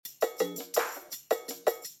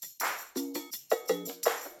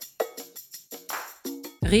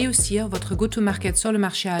Réussir votre go-to-market sur le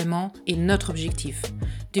marché allemand est notre objectif.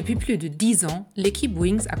 Depuis plus de 10 ans, l'équipe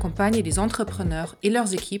Wings accompagne les entrepreneurs et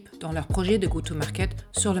leurs équipes dans leurs projets de go-to-market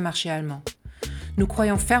sur le marché allemand. Nous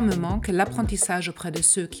croyons fermement que l'apprentissage auprès de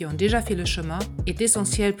ceux qui ont déjà fait le chemin est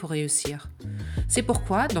essentiel pour réussir. C'est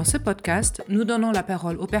pourquoi, dans ce podcast, nous donnons la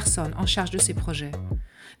parole aux personnes en charge de ces projets.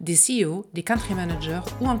 Des CEO, des country managers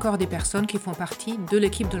ou encore des personnes qui font partie de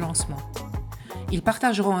l'équipe de lancement. Ils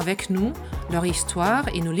partageront avec nous leur histoire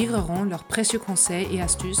et nous livreront leurs précieux conseils et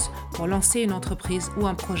astuces pour lancer une entreprise ou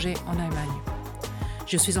un projet en Allemagne.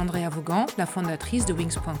 Je suis Andrea Vaughan, la fondatrice de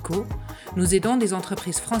Wings.co. Nous aidons des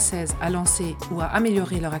entreprises françaises à lancer ou à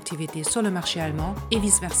améliorer leur activité sur le marché allemand et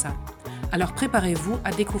vice-versa. Alors préparez-vous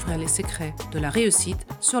à découvrir les secrets de la réussite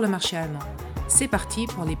sur le marché allemand. C'est parti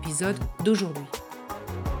pour l'épisode d'aujourd'hui.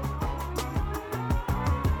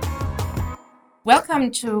 Welcome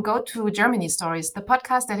to Go to Germany Stories, the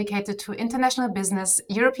podcast dedicated to international business,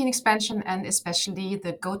 European expansion, and especially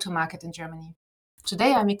the go-to-market in Germany.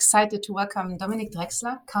 Today, I'm excited to welcome Dominik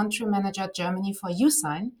Drechsler, Country Manager Germany for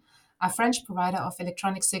Yousign, a French provider of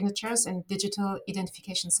electronic signatures and digital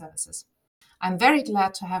identification services. I'm very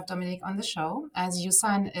glad to have Dominik on the show, as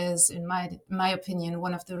Yousign is, in my opinion,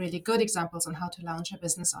 one of the really good examples on how to launch a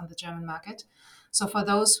business on the German market. So for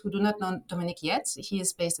those who do not know Dominik yet, he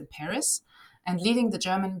is based in Paris and leading the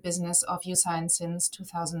German business of Yousign since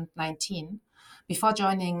 2019. Before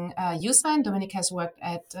joining Yousign, Dominik has worked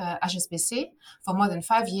at HSBC for more than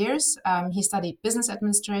 5 years. He studied business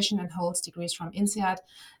administration and holds degrees from INSEAD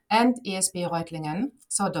and ESB Reutlingen.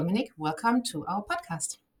 So Dominik, welcome to our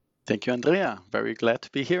podcast. Thank you, Andrea. Very glad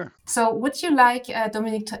to be here. So would you like,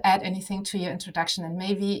 Dominik, to add anything to your introduction and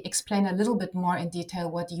maybe explain a little bit more in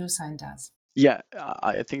detail what Yousign does? Yeah,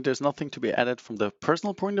 I think there's nothing to be added from the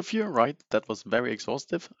personal point of view, right? That was very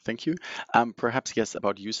exhaustive. Thank you. Perhaps, yes,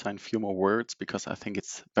 about Yousign, few more words, because I think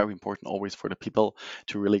it's very important always for the people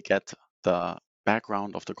to really get the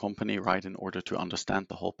background of the company, right, in order to understand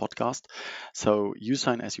the whole podcast. So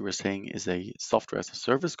Yousign, as you were saying, is a software as a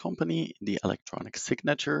service company in the electronic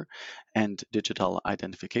signature and digital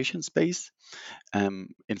identification space.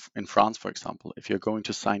 In France, for example, if you're going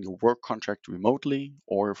to sign your work contract remotely,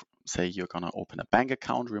 or say you're going to open a bank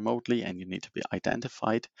account remotely and you need to be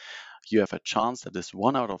identified, you have a chance that is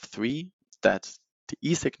 1 out of 3 that the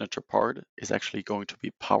e-signature part is actually going to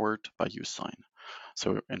be powered by Yousign.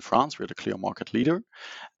 So in France, we're the clear market leader.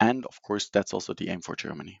 And of course, that's also the aim for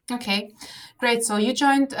Germany. Okay, great. So you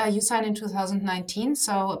joined Yousign in 2019,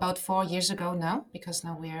 so about 4 years ago now, because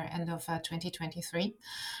now we're end of 2023.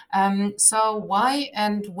 So why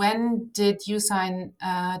and when did Yousign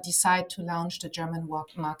decide to launch the German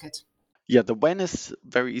market? Yeah, the when is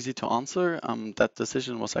very easy to answer. That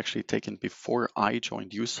decision was actually taken before I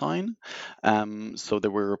joined Yousign. So they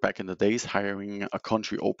were back in the days hiring a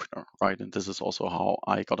country opener, right? And this is also how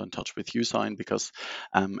I got in touch with Yousign because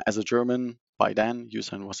as a German, by then,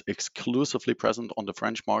 Yousign was exclusively present on the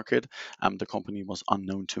French market. The company was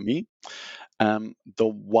unknown to me. The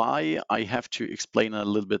why I have to explain a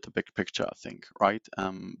little bit the big picture, I think, right?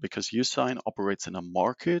 Because Yousign operates in a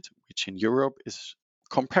market which in Europe is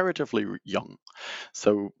comparatively young.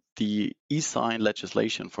 So the e-sign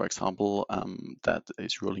legislation, for example, that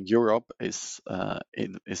is ruling Europe is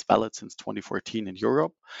valid since 2014 in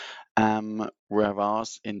Europe.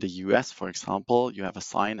 Whereas in the US, for example, you have a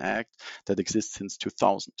Sign Act that exists since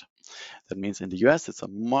 2000. That means in the US, it's a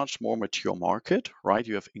much more mature market, right?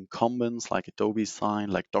 You have incumbents like Adobe Sign,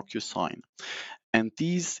 like DocuSign. And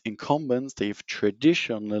these incumbents, they've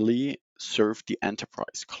traditionally served the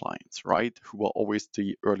enterprise clients, right? Who were always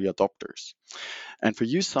the early adopters. And for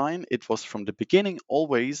Yousign, it was from the beginning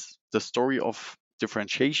always the story of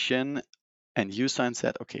differentiation. And Yousign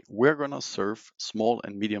said, okay, we're going to serve small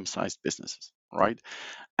and medium-sized businesses, right?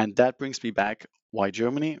 And that brings me back, why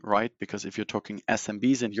Germany, right? Because if you're talking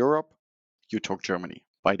SMBs in Europe, you talk Germany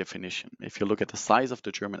by definition. If you look at the size of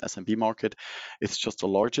the German SMB market, it's just the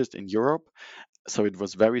largest in Europe. So it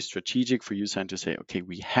was very strategic for Yousign to say, okay,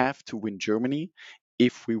 we have to win Germany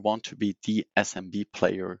if we want to be the SMB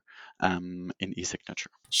player in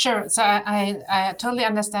e-signature. Sure. So I totally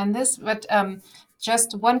understand this, but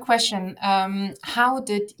just one question. How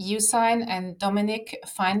did Yousign and Dominik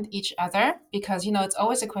find each other? Because, it's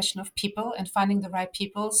always a question of people and finding the right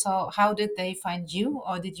people. So how did they find you,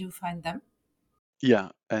 or did you find them? Yeah,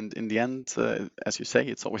 and in the end, as you say,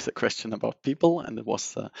 it's always a question about people, and it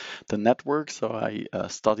was the network. So I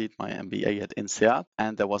studied my MBA at INSEAD,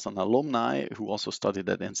 and there was an alumni who also studied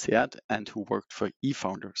at INSEAD and who worked for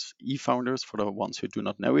eFounders. eFounders, for the ones who do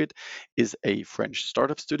not know it, is a French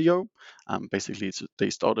startup studio. Basically,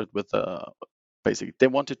 they started with basically they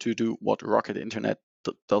wanted to do what Rocket Internet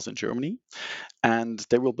does in Germany, and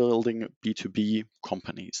they were building B2B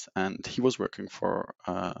companies. And he was working for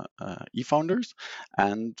eFounders,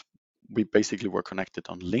 and we basically were connected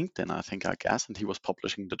on LinkedIn, I think, I guess, and he was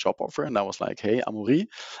publishing the job offer. And I was like, hey, Amaury,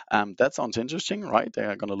 that sounds interesting, right? They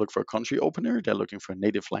are going to look for a country opener. They're looking for a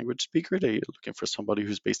native language speaker. They're looking for somebody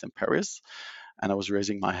who's based in Paris. And I was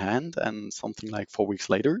raising my hand, and something like 4 weeks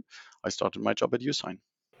later, I started my job at Yousign.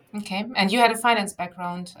 Okay. And you had a finance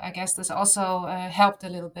background. I guess this also helped a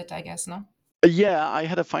little bit, I guess, no? Yeah, I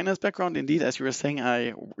had a finance background indeed. As you were saying,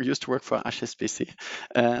 I used to work for HSBC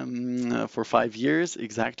for 5 years.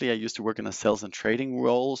 Exactly. I used to work in a sales and trading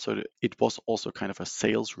role. So it was also kind of a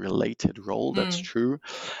sales related role. That's true.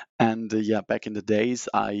 And yeah, back in the days,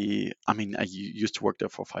 I used to work there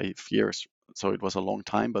for 5 years. So it was a long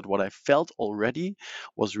time. But what I felt already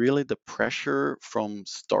was really the pressure from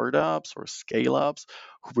startups or scale ups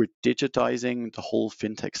who were digitizing the whole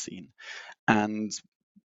fintech scene. And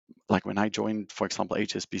like when I joined, for example,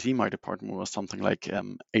 HSBC, my department was something like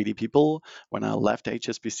 80 people. When I left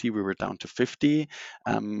HSBC, we were down to 50.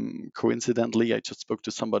 Coincidentally, I just spoke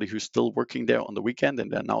to somebody who's still working there on the weekend, and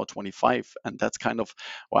they're now 25. And that's kind of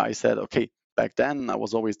why I said, okay, back then I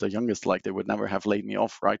was always the youngest, like they would never have laid me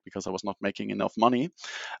off, right? Because I was not making enough money.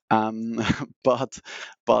 Um, but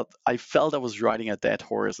I felt I was riding a dead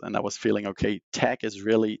horse, and I was feeling okay. Tech is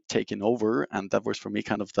really taking over, and that was for me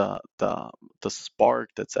kind of the spark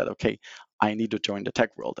that said, okay, I need to join the tech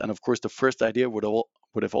world. And of course, the first idea would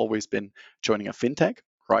have always been joining a fintech,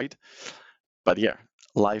 right? But yeah,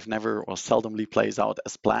 life never or seldomly plays out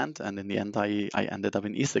as planned, and in the end, I ended up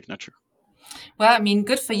in e-signature. Well, I mean,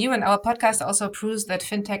 good for you. And our podcast also proves that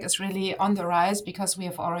fintech is really on the rise because we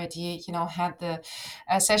have already, had the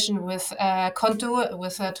session with Konto,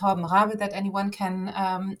 with Torben Rabe that anyone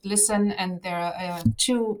can listen. And there are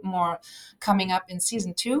two more coming up in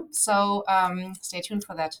season 2. So stay tuned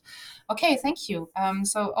for that. Okay, thank you.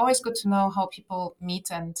 So always good to know how people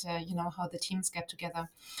meet and, how the teams get together.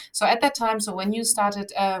 So at that time, so when you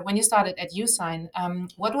started at Yousign,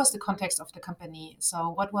 what was the context of the company? So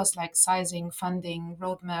what was like sizing, funding,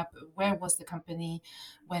 roadmap? Where was the company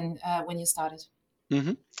when you started?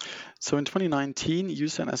 hmm So in 2019,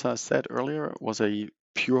 Yousign, as I said earlier, was a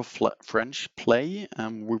pure French play.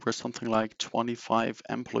 We were something like 25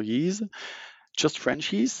 employees, just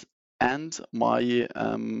Frenchies, and my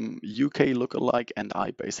UK lookalike and I,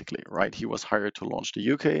 basically, right? He was hired to launch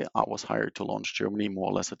the UK, I was hired to launch Germany more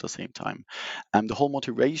or less at the same time. And the whole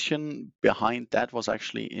motivation behind that was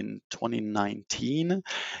actually in 2019,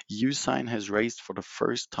 Usign has raised for the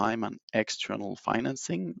first time an external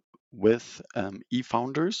financing with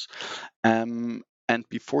eFounders. And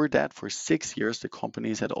before that, for 6 years, the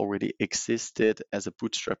companies had already existed as a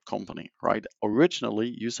bootstrap company, right?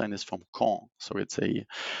 Originally, Usign is from Caen, so it's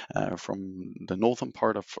from the northern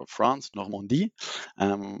part of France, Normandy,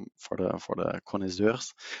 for the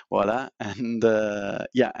connoisseurs, voila. And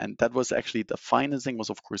yeah, and that was actually the financing was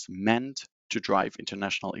of course meant to drive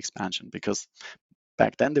international expansion because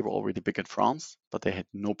back then they were already big in France, but they had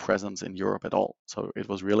no presence in Europe at all. So it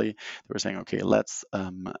was really, they were saying, okay, let's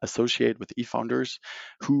associate with eFounders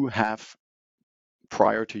who have,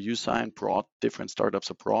 prior to Usign, brought different startups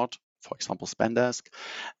abroad, for example, Spendesk,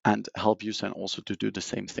 and help Usign also to do the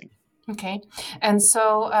same thing. Okay, and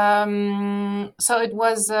so it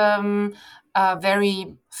was a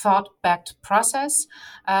very thought-backed process.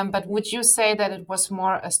 But would you say that it was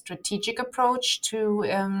more a strategic approach to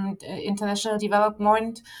international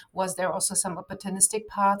development? Was there also some opportunistic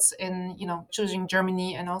parts in, choosing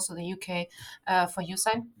Germany and also the UK for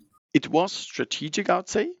Usign? It was strategic, I'd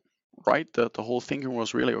say, right? The whole thinking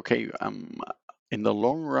was really, okay, in the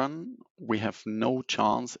long run, we have no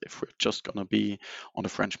chance if we're just going to be on the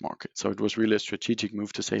French market. So it was really a strategic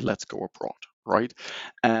move to say, let's go abroad, right?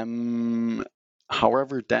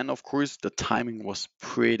 However, then of course the timing was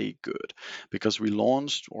pretty good because we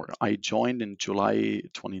launched, or I joined in July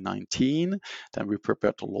 2019. Then we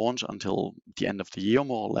prepared to launch until the end of the year,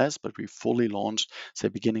 more or less, but we fully launched, say,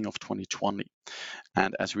 beginning of 2020.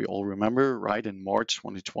 And as we all remember, right, in March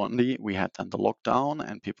 2020, we had then the lockdown,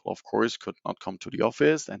 and people, of course, could not come to the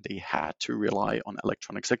office and they had to rely on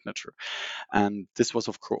electronic signature. And this was,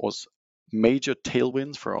 of course, major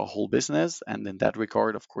tailwinds for our whole business. And in that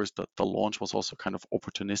regard, of course, the launch was also kind of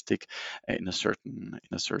opportunistic to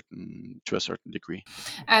a certain degree.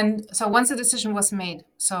 And so once the decision was made,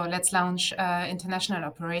 so let's launch international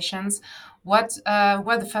operations, what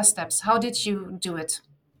were the first steps? How did you do it?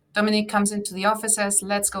 Dominik comes into the office, says,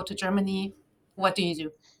 let's go to Germany. What do you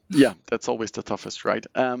do? Yeah, that's always the toughest, right?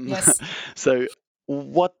 Yes. So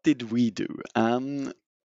what did we do?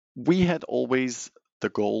 We had always the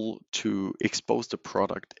goal to expose the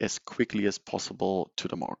product as quickly as possible to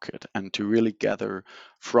the market and to really gather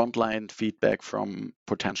frontline feedback from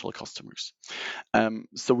potential customers.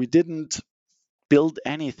 So we didn't build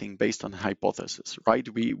anything based on hypothesis, right?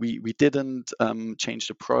 We didn't change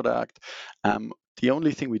the product. The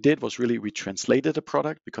only thing we did was really we translated the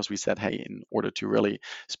product because we said, hey, in order to really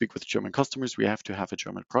speak with German customers, we have to have a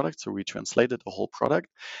German product. So we translated the whole product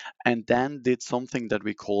and then did something that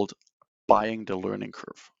we called buying the learning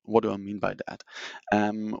curve. What do I mean by that?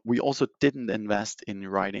 We also didn't invest in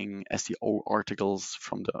writing SEO articles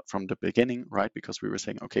from the beginning, right? Because we were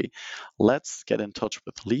saying, okay, let's get in touch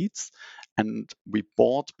with leads, and we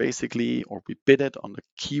bought basically, or we bid it on the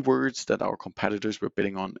keywords that our competitors were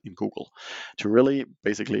bidding on in Google to really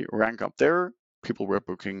basically rank up there. People were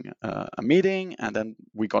booking a meeting, and then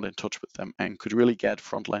we got in touch with them and could really get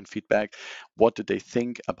frontline feedback. What did they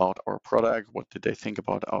think about our product? What did they think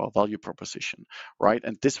about our value proposition, right?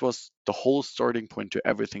 And this was the whole starting point to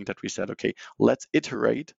everything that we said, okay, let's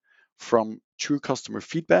iterate from true customer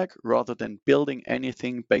feedback rather than building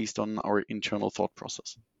anything based on our internal thought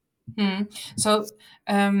process. So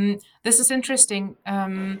this is interesting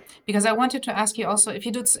because I wanted to ask you also if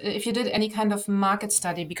you did any kind of market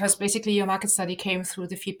study, because basically your market study came through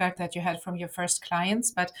the feedback that you had from your first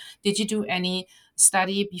clients. But did you do any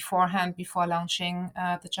study beforehand before launching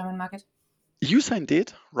the German market? Yousign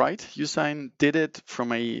did, right? Yousign did it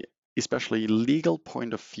from a especially legal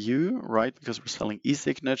point of view, right? Because we're selling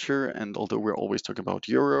e-signature, and although we're always talking about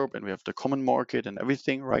Europe and we have the common market and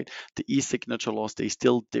everything, right? The e-signature laws, they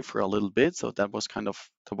still differ a little bit, so that was kind of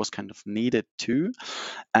needed too.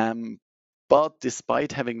 But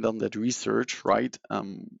despite having done that research, right,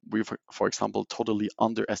 we've, for example, totally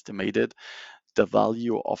underestimated the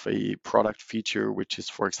value of a product feature, which is,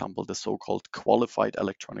 for example, the so-called qualified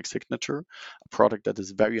electronic signature, a product that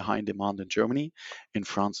is very high in demand in Germany. In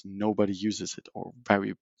France, nobody uses it, or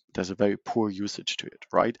there's a very poor usage to it,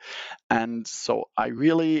 right? And so I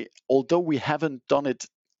really, although we haven't done it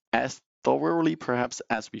as thoroughly perhaps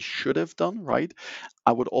as we should have done, right?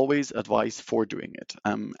 I would always advise for doing it.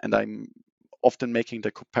 And I'm often making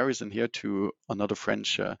the comparison here to another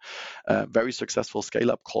French, very successful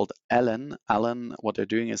scale up called Allen. Allen, what they're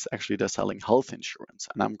doing is actually they're selling health insurance.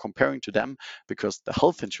 And I'm comparing to them because the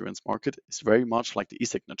health insurance market is very much like the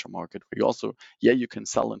e-signature market, where you also, yeah, you can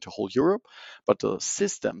sell into whole Europe, but the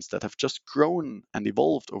systems that have just grown and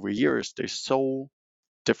evolved over years, they're so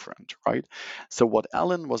different, right? So what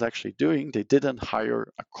Allen was actually doing, they didn't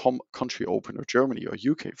hire a country opener, Germany or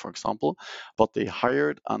UK, for example, but they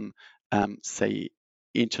hired an, say,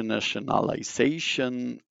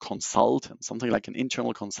 internationalization consultant, something like an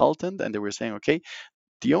internal consultant, and they were saying, okay,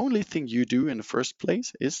 the only thing you do in the first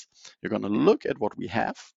place is you're going to look at what we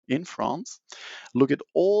have in France, look at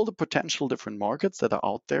all the potential different markets that are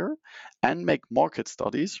out there, and make market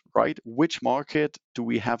studies, right? Which market do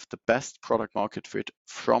we have the best product market fit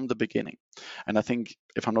from the beginning? And I think,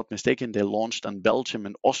 if I'm not mistaken, they launched in Belgium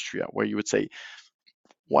and Austria, where you would say,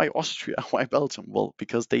 why Austria? Why Belgium? Well,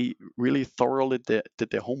 because they really thoroughly did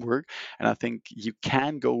their homework. And I think you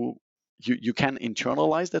can go, you can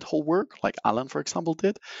internalize that whole work, like Alan, for example,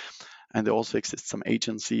 did. And there also exist some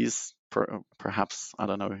agencies, perhaps, I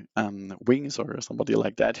don't know, Wings or somebody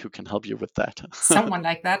like that, who can help you with that. Someone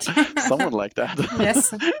like that. Someone like that.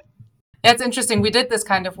 Yes. Yeah, it's interesting. We did this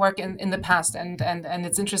kind of work in the past, and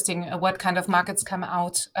it's interesting what kind of markets come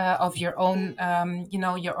out of your own,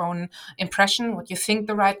 your own impression, what you think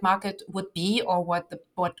the right market would be, or what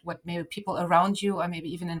maybe people around you, or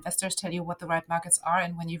maybe even investors tell you what the right markets are.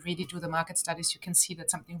 And when you really do the market studies, you can see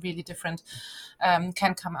that something really different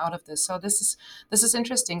can come out of this. So this is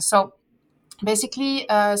interesting. So basically,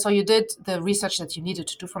 so you did the research that you needed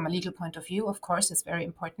to do from a legal point of view. Of course, it's very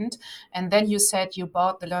important. And then you said you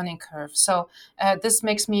bought the learning curve. So this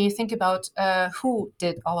makes me think about who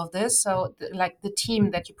did all of this. So like the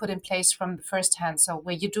team that you put in place from the first hand. So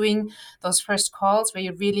were you doing those first calls? Were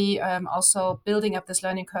you really also building up this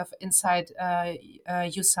learning curve inside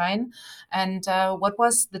Yousign? And what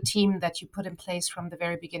was the team that you put in place from the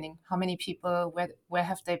very beginning? How many people? Where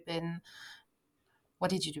have they been?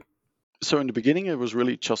 What did you do? So in the beginning, it was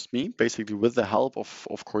really just me, basically with the help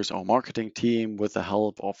of course, our marketing team, with the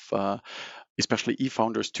help of especially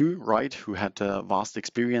e-founders too, right, who had vast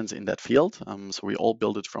experience in that field. So we all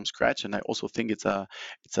built it from scratch, and I also think it's a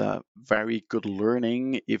very good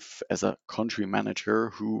learning if, as a country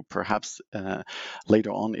manager who perhaps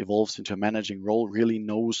later on evolves into a managing role, really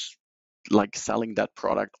knows like selling that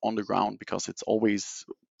product on the ground, because it's always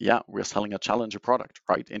we're selling a challenger product,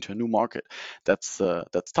 right, into a new market. That's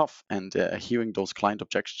tough, and hearing those client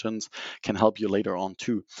objections can help you later on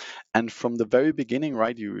too. And from the very beginning,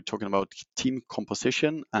 right, you were talking about team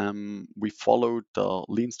composition. We followed the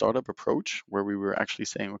lean startup approach, where we were actually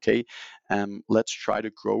saying, okay, let's try to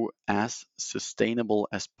grow as sustainable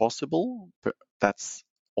as possible. But that's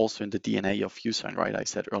also in the DNA of Yousign, right? I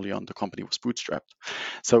said early on the company was bootstrapped.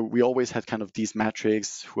 So we always had kind of these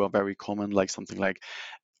metrics who are very common, like something like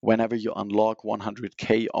whenever you unlock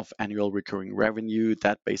 100K of annual recurring revenue,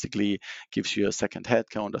 that basically gives you a second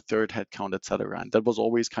headcount, a third headcount, etc. And that was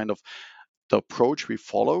always kind of the approach we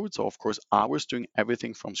followed. So of course, I was doing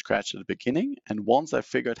everything from scratch at the beginning. And once I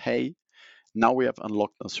figured, hey, now we have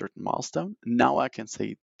unlocked a certain milestone, now I can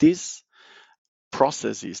say this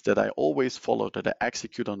processes that I always follow, that I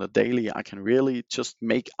execute on a daily, I can really just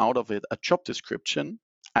make out of it a job description,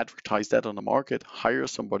 advertise that on the market, hire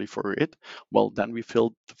somebody for it. Well, then we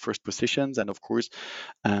filled the first positions. And of course,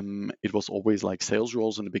 it was always like sales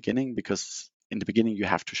roles in the beginning, because in the beginning you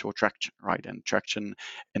have to show traction, right? And traction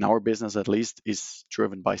in our business, at least, is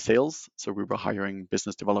driven by sales. So we were hiring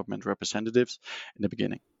business development representatives in the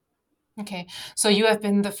beginning. Okay, so you have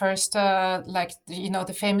been the first, like,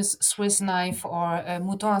 the famous Swiss knife, or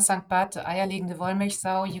Mouton à cinq pattes, eierlegende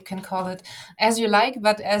Wollmilchsau, you can call it as you like,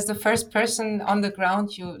 but as the first person on the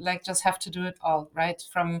ground, you like just have to do it all, right?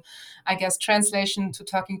 From, I guess, translation to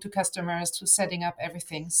talking to customers to setting up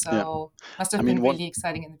everything. Yeah. So must I have been mean, really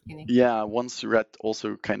exciting in the beginning. yeah, once you read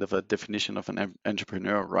also kind of a definition of an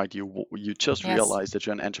entrepreneur, right? You just Yes. realize that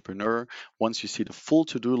you're an entrepreneur once you see the full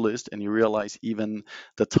to-do list, and you realize even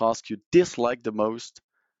the task you dislike the most,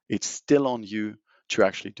 it's still on you to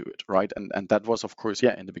actually do it, right? And that was, of course,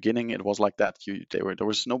 yeah, in the beginning it was like that. There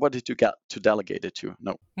was nobody to get to delegate it to.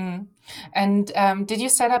 No. Mm. And did you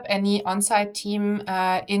set up any on-site team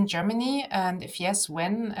in Germany? And if yes,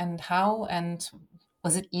 when and how? And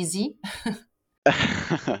was it easy?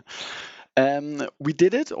 We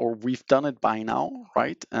did it, or we've done it by now,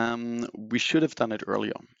 right? We should have done it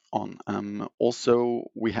earlier on. Also,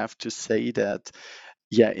 we have to say that,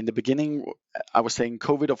 yeah, in the beginning, I was saying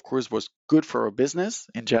COVID, of course, was good for our business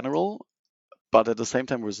in general, but at the same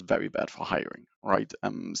time, it was very bad for hiring, right?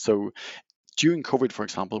 So during COVID, for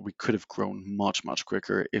example, we could have grown much, much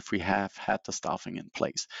quicker if we have had the staffing in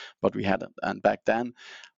place, but we hadn't. And back then,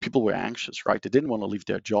 people were anxious, right? They didn't want to leave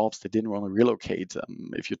their jobs. They didn't want to relocate.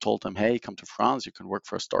 If you told them, "Hey, come to France, you can work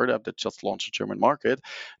for a startup that just launched a German market,"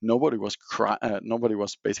 nobody was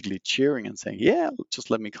basically cheering and saying, "Yeah, just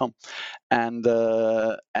let me come." And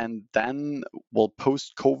then, well,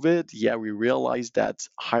 post COVID, yeah, we realized that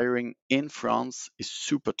hiring in France is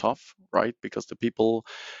super tough, right? Because the people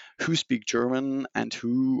who speak German and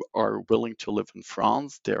who are willing to live in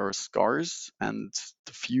France, they are scarce, and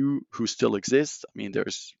the few who still exist, I mean,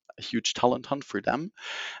 there's a huge talent hunt for them.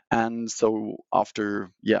 And so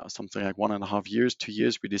after, yeah, something like 1.5 years, 2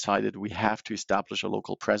 years, we decided we have to establish a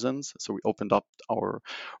local presence. So we opened up our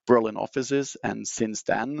Berlin offices, and since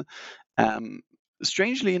then, um,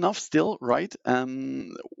 strangely enough, still, right?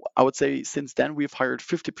 I would say since then we've hired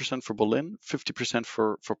 50% for Berlin, 50%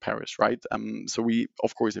 for Paris, right? So we,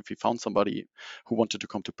 of course, if we found somebody who wanted to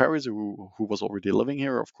come to Paris, who was already living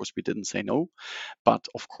here, of course, we didn't say no. But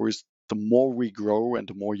of course, the more we grow and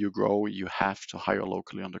the more you grow, you have to hire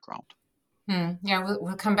locally on the ground. Yeah,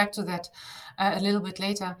 we'll come back to that a little bit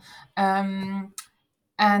later. Um,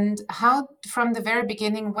 and how, from the very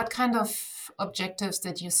beginning, what kind of objectives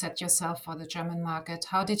did you set yourself for the German market?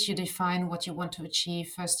 How did you define what you want to achieve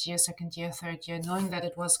first year, second year, third year, knowing that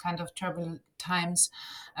it was kind of turbulent times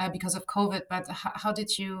because of COVID? But how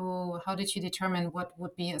did you determine what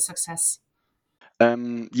would be a success?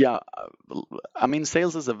 Yeah, I mean,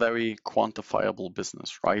 sales is a very quantifiable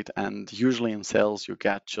business, right? And usually in sales, you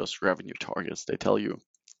get just revenue targets. They tell you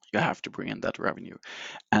you have to bring in that revenue,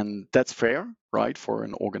 and that's fair, right? For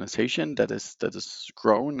an organization that is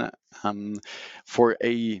grown, for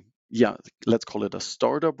a, yeah, let's call it a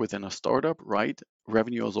startup within a startup, right?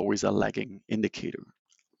 Revenue is always a lagging indicator,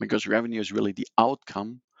 because revenue is really the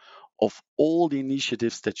outcome of all the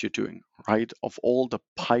initiatives that you're doing, right? Of all the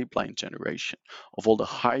pipeline generation, of all the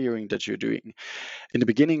hiring that you're doing. In the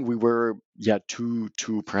beginning, we were, yeah, too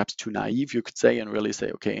perhaps too naive, you could say, and really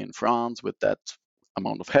say, okay, in France, with that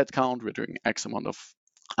amount of headcount, we're doing X amount of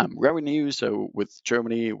revenue. So with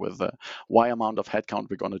Germany, with Y amount of headcount,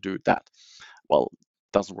 we're going to do that. Well,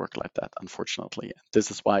 doesn't work like that, unfortunately.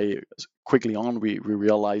 This is why quickly on we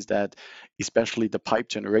realized that especially the pipe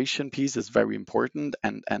generation piece is very important,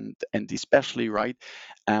 and especially, right,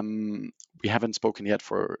 we haven't spoken yet,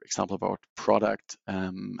 for example, about product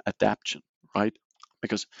adaptation, right?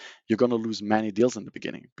 because you're going to lose many deals in the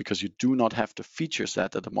beginning because you do not have the feature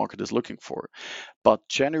set that the market is looking for. But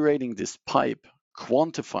generating this pipe,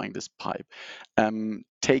 quantifying this pipe,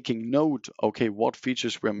 taking note, okay, what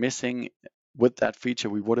features we're missing. With that feature,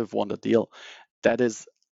 we would have won the deal. That is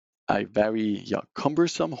a very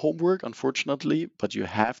cumbersome homework, unfortunately, but you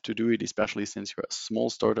have to do it, especially since you're a small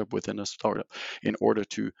startup within a startup, in order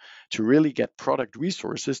to really get product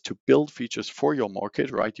resources to build features for your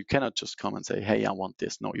market, right? You cannot just come and say, hey, I want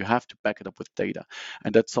this. No, you have to back it up with data.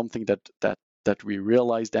 And that's something that we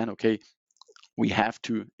realized then, okay, we have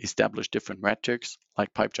to establish different metrics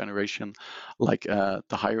like pipe generation, like the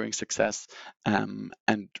hiring success, and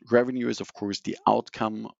revenue is of course the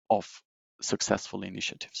outcome of successful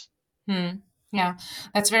initiatives. Yeah,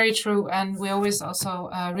 that's very true. And we always also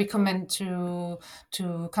recommend to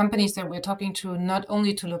companies that we're talking to not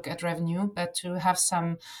only to look at revenue, but to have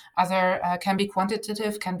some other can be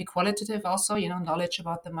quantitative, can be qualitative also. Knowledge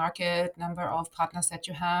about the market, number of partners that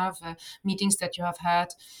you have, meetings that you have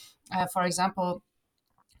had. For example,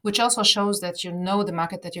 which also shows that you know the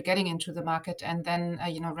market, that you're getting into the market, and then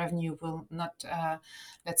revenue will not,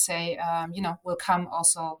 let's say, will come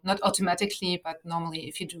also not automatically, but normally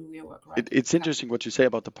if you do your work right. It's interesting what you say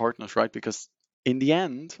about the partners, right? Because in the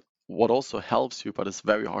end, what also helps you, but it's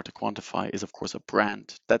very hard to quantify, is of course a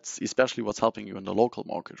brand. That's especially what's helping you in the local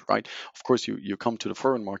market, right? Of course, you come to the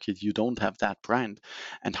foreign market, you don't have that brand.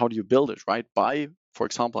 And how do you build it, right? By, for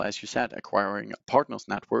example, as you said, acquiring a partners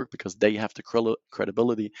network because they have the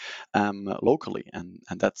credibility locally. And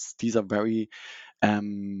these are very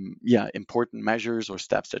important measures or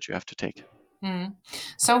steps that you have to take.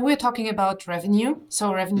 So we're talking about revenue.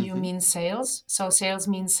 So revenue Mhm. means sales. So sales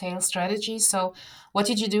means sales strategy. So what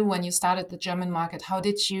did you do when you started the German market? How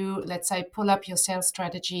did you, let's say, pull up your sales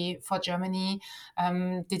strategy for Germany?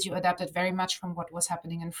 Did you adapt it very much from what was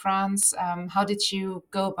happening in France? How did you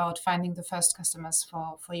go about finding the first customers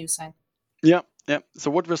for Yousign? Yeah, yeah.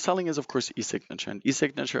 So what we're selling is, of course, e-signature, and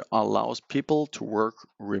e-signature allows people to work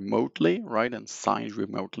remotely, right, and sign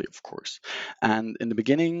remotely, of course. And in the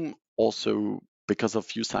beginning, also because of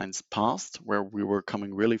Yousign's past, where we were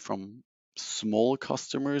coming really from small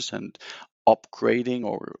customers and upgrading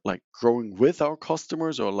or like growing with our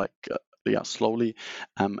customers, or like slowly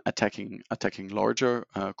attacking larger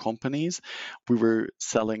companies, we were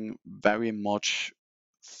selling very much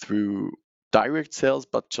through direct sales,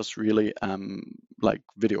 but just really like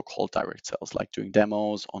video call direct sales, like doing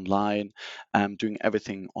demos online, doing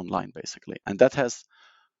everything online basically. And that has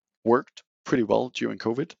worked pretty well during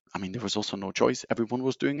COVID. I mean, there was also no choice. Everyone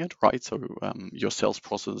was doing it, right? So your sales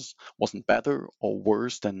process wasn't better or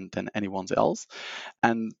worse than anyone else.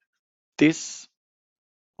 And this,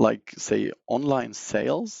 like say, online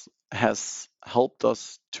sales has helped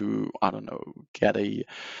us to, I don't know, get a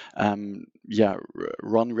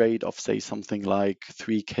run rate of say something like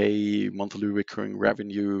 3K monthly recurring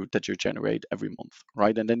revenue that you generate every month,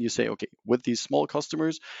 right? And then you say, okay, with these small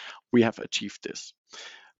customers we have achieved this.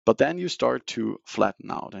 But then you start to flatten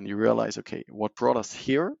out and you realize, okay, what brought us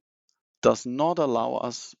here does not allow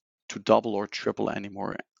us to double or triple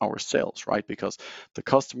anymore our sales, right? Because the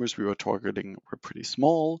customers we were targeting were pretty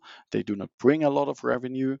small, they do not bring a lot of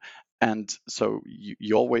revenue. And so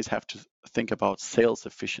you always have to think about sales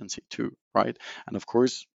efficiency too, right? And of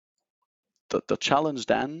course, the challenge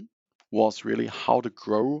then was really how to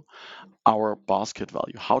grow our basket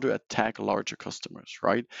value, how to attack larger customers,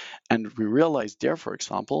 right? And we realized there, for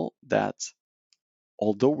example, that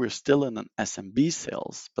although we're still in an SMB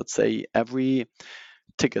sales, but say every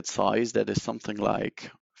ticket size that is something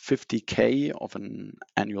like 50K of an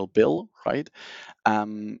annual bill, right?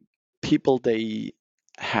 Um, People, they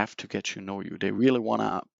have to get to know you. They really want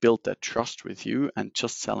to build that trust with you, and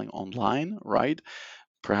just selling online, right?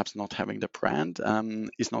 Perhaps not having the brand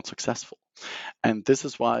is not successful. And this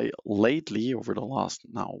is why lately, over the last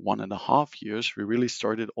now 1.5 years, we really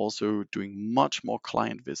started also doing much more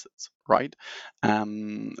client visits, right?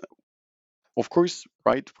 Um, of course,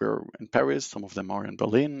 right, we're in Paris, some of them are in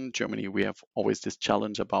Berlin. Germany, we have always this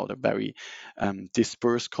challenge about a very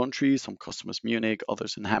dispersed country, some customers Munich,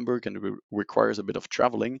 others in Hamburg, and it requires a bit of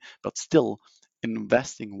traveling, but still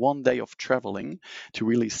investing one day of traveling to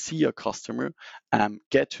really see a customer,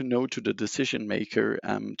 get to know to the decision maker,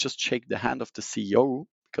 just shake the hand of the CEO,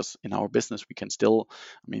 because in our business we can still,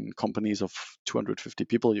 I mean, companies of 250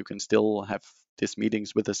 people, you can still have these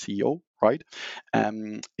meetings with the CEO, right?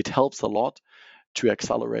 It helps a lot to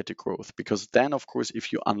accelerate the growth, because then of course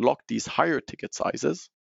if you unlock these higher ticket sizes,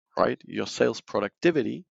 right, your sales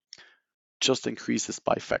productivity just increases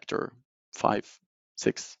by factor 5,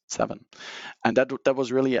 6, 7. And that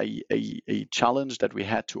was really a challenge that we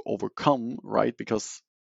had to overcome, right? Because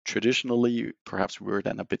traditionally, perhaps we were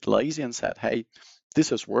then a bit lazy and said, hey, this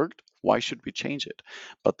has worked. Why should we change it?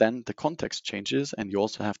 But then the context changes, and you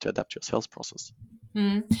also have to adapt your sales process.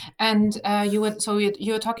 Mm. And you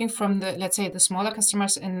were talking from the, let's say, the smaller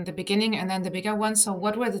customers in the beginning and then the bigger ones. So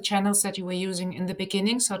what were the channels that you were using in the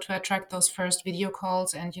beginning? So to attract those first video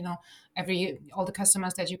calls and, all the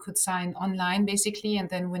customers that you could sign online basically. And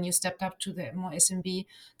then when you stepped up to the more SMB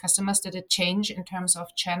customers, did it change in terms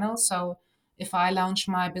of channels? So if I launch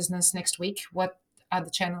my business next week, what are the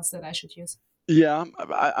channels that I should use? Yeah,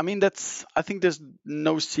 I mean I think there's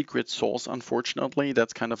no secret sauce, unfortunately.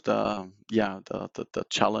 That's kind of the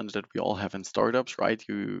challenge that we all have in startups, right?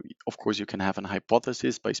 You of course you can have an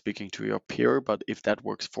hypothesis by speaking to your peer, but if that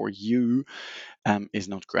works for you, is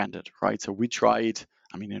not granted, right? So we tried.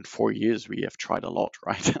 I mean, in 4 years we have tried a lot,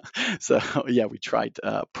 right? So yeah, we tried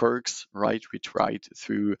perks, right? We tried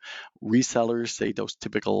through resellers, say those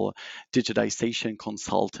typical digitization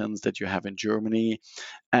consultants that you have in Germany,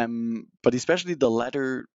 but especially the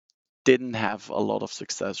latter didn't have a lot of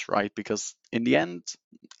success, right? Because in the end,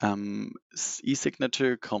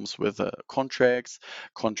 e-signature comes with contracts.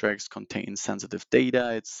 Contracts contain sensitive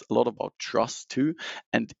data. It's a lot about trust too,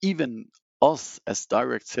 and even us as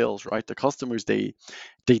direct sales, right? The customers they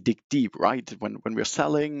dig deep, right? When we're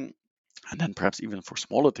selling, and then perhaps even for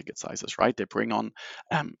smaller ticket sizes, right? They bring on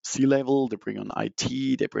C-level, they bring on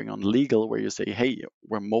IT, they bring on legal, where you say, hey,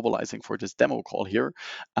 we're mobilizing for this demo call here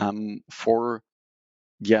for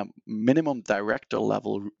minimum director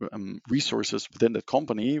level resources within the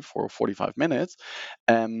company for 45 minutes.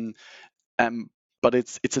 Um, um, but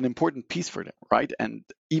it's an important piece for them, right? And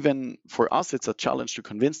even for us, it's a challenge to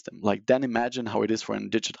convince them. Like, then imagine how it is for a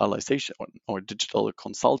digitalization or digital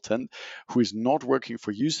consultant who is not working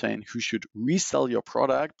for Yousign, who should resell your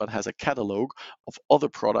product but has a catalog of other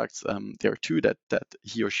products there too that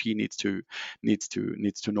he or she needs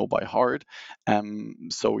to know by heart.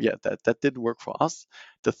 So yeah, that did work for us.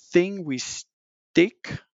 The thing we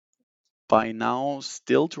stick by now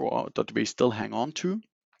still that we still hang on to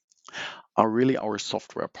are really our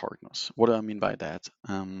software partners. What do I mean by that?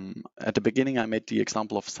 At the beginning, I made the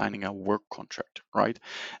example of signing a work contract, right?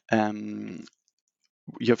 Um,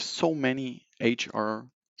 you have so many HR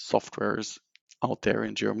softwares out there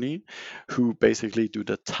in Germany who basically do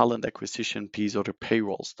the talent acquisition piece or the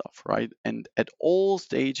payroll stuff, right? And at all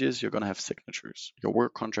stages, you're going to have signatures, your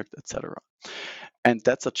work contract, etc. And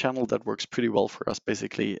that's a channel that works pretty well for us,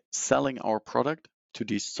 basically selling our product to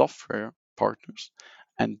these software partners,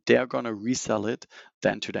 and they're going to resell it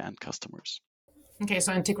then to the end customers. Okay,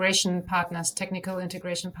 so integration partners, technical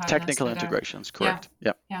integration partners Technical that are, integrations, yeah, correct.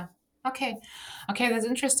 Yeah. yeah. Okay, okay, that's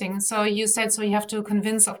interesting. So you said so you have to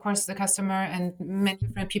convince, of course, the customer and many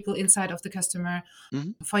different people inside of the customer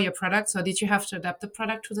Mhm. for your product. So did you have to adapt the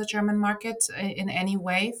product to the German market in any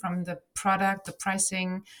way, from the product, the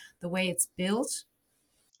pricing, the way it's built?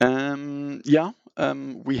 Yeah,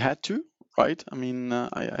 we had to, right? I mean,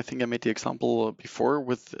 I think I made the example before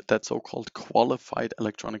with that so-called qualified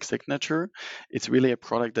electronic signature. It's really a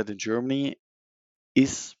product that in Germany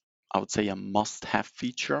is, I would say, a must-have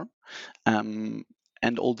feature. Um,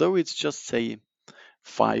 and although it's just, say,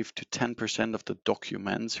 5 to 10% of the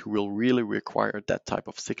documents who will really require that type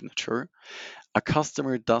of signature, a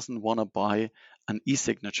customer doesn't want to buy an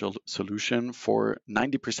e-signature solution for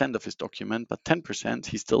 90% of his document, but 10%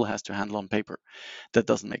 he still has to handle on paper. That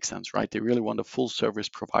doesn't make sense, right? They really want a full service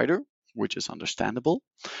provider, which is understandable.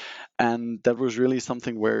 And that was really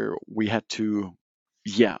something where we had to,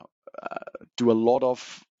 yeah, do a lot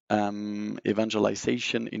of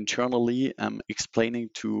evangelization internally, explaining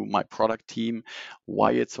to my product team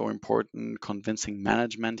why it's so important, convincing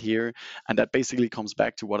management here. And that basically comes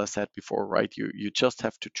back to what I said before, right? You just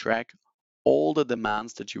have to track all the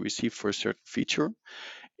demands that you receive for a certain feature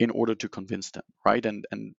in order to convince them, right? And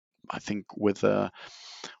I think with a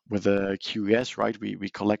QES, right, we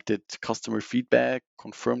collected customer feedback,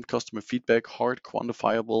 confirmed customer feedback, hard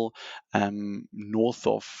quantifiable, north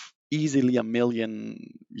of easily €1 million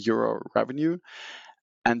revenue.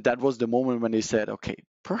 And that was the moment when they said, okay,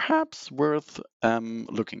 perhaps worth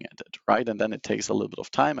looking at it, right? And then it takes a little bit of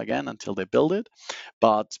time again until they build it.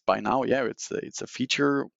 But by now, yeah, it's a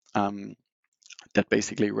feature that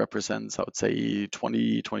basically represents, I would say,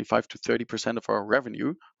 20, 25 to 30% of our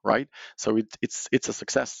revenue, right? So it's a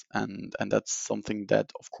success, and that's something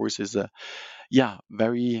that, of course, is a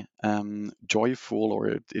very joyful, or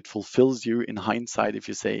it fulfills you in hindsight if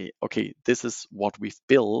you say, okay, this is what we've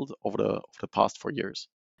built over the past 4 years.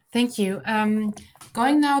 Thank you.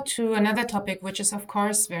 Going now to another topic, which is, of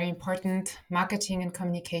course, very important, marketing and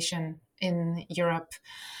communication in Europe.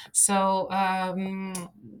 So,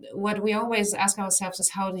 what we always ask ourselves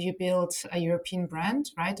is, how do you build a European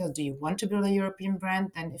brand, right? Or do you want to build a European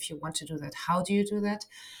brand? Then, if you want to do that, how do you do that?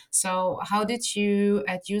 So, how did you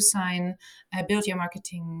at Yousign build your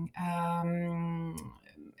marketing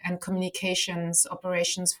and communications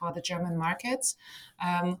operations for the German markets?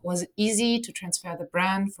 Was it easy to transfer the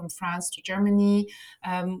brand from France to Germany?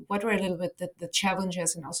 What were a little bit the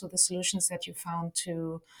challenges and also the solutions that you found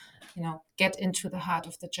to, get into the heart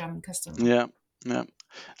of the German customer? Yeah, yeah.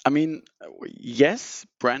 I mean, yes,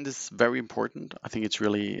 brand is very important. I think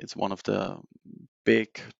it's one of the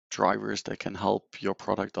big drivers that can help your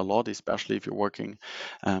product a lot, especially if you're working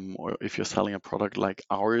or if you're selling a product like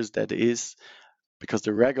ours that is, because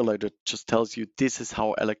the regulator just tells you this is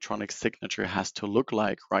how electronic signature has to look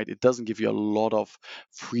like, right? It doesn't give you a lot of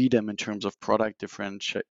freedom in terms of product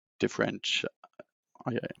differenti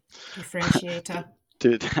oh, Differentiator.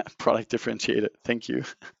 did product differentiator. Thank you.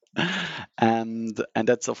 And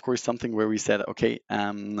that's of course something where we said, okay,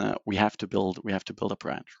 we have to build a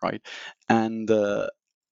brand, right? And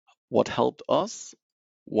what helped us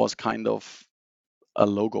was kind of a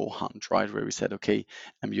logo hunt, right? Where we said, okay,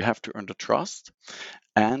 you have to earn the trust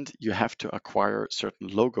and you have to acquire certain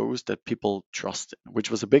logos that people trust in, which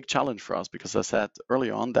was a big challenge for us because I said early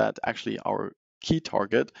on that actually our key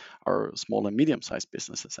target are small and medium-sized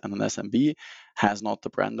businesses, and an SMB has not the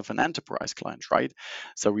brand of an enterprise client, right?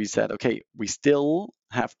 So we said, okay, we still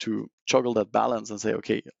have to juggle that balance and say,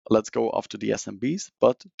 okay, let's go after the SMBs,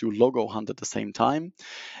 but do logo hunt at the same time.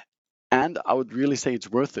 And I would really say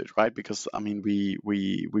it's worth it, right? Because I mean, we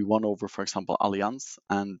won over, for example, Allianz,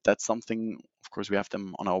 and that's something. Of course, we have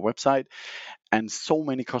them on our website, and so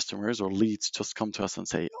many customers or leads just come to us and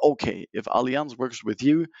say, "Okay, if Allianz works with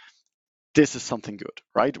you, this is something good,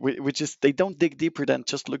 right?" Which is they don't dig deeper than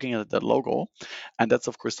just looking at the logo, and that's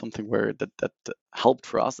of course something where that helped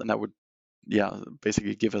for us, and I would, yeah,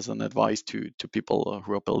 basically give us an advice to people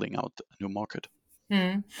who are building out a new market.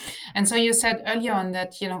 Mm. And so you said earlier on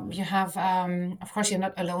that you have, of course, you're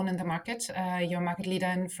not alone in the market. You're a market leader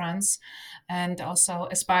in France, and also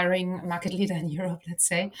aspiring market leader in Europe, let's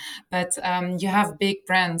say. But you have big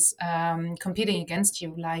brands competing against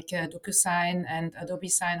you, like DocuSign and Adobe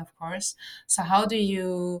Sign, of course. So how do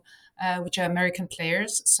you, which are American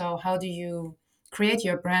players, so how do you create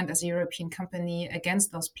your brand as a European company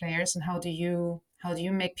against those players, and how do you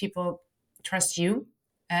make people trust you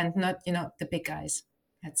and not the big guys,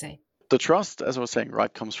 let's say? The trust, as I was saying,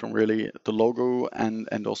 right, comes from really the logo and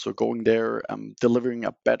also going there, delivering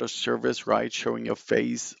a better service, right, showing your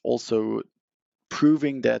face, also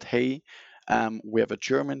proving that, hey, we have a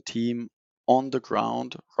German team on the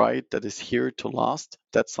ground, right, that is here to last.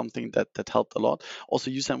 That's something that helped a lot.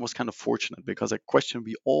 Also, Usain was kind of fortunate because a question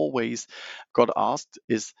we always got asked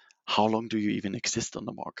is, how long do you even exist on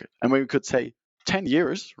the market? And we could say 10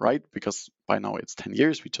 years, right? Because by now it's 10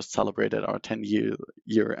 years. We just celebrated our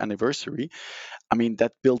 10-year anniversary. I mean,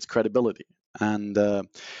 that builds credibility. And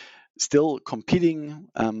still competing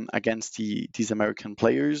against these American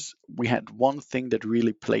players, we had one thing that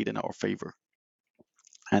really played in our favor,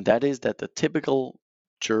 and that is that the typical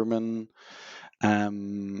German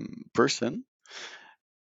person,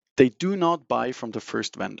 they do not buy from the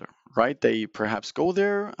first vendor, right? They perhaps go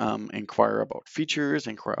there, inquire about features,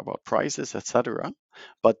 inquire about prices, etc.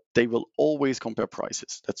 But they will always compare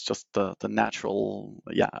prices. That's just the natural,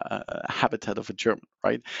 habitat of a German,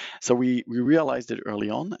 right? So we realized it early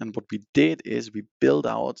on, and what we did is we built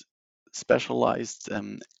out specialized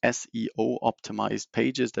SEO optimized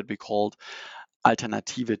pages that we called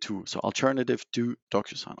Alternative to, so alternative to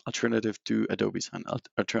DocuSign, alternative to Adobe Sign,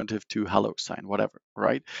 alternative to HelloSign, whatever,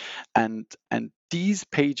 right? And these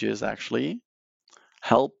pages actually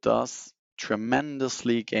helped us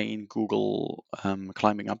tremendously gain Google,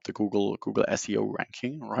 climbing up the Google SEO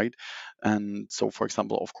ranking, right? And so, for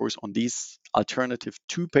example, of course, on these alternative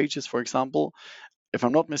two pages, for example, if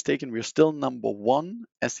I'm not mistaken, we're still number one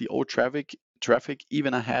SEO traffic,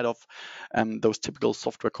 even ahead of those typical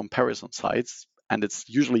software comparison sites. And it's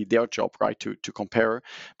usually their job, right, to compare.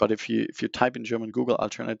 But if you type in German Google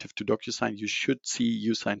alternative to DocuSign, you should see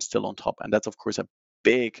Usign still on top, and that's of course a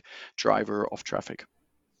big driver of traffic.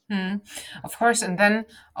 Mm, of course, and then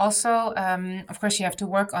also, of course, you have to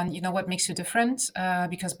work on what makes you different,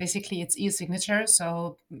 because basically it's e-signature.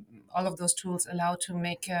 So all of those tools allow to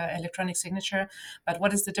make electronic signature. But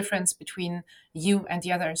what is the difference between you and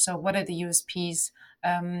the others? So what are the USPs?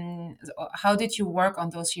 How did you work on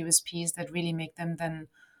those USPs that really make them then,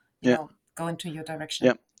 Yeah, go into your yeah,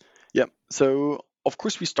 direction? yeah. So of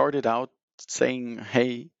course, we started out saying,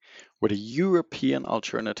 hey, we're a European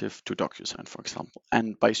alternative to DocuSign, for example.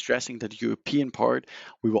 And by stressing that European part,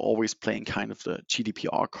 we were always playing kind of the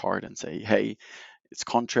GDPR card and say, hey, it's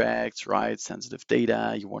contracts, right? Sensitive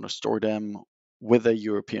data, you want to store them with a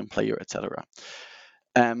European player, etc.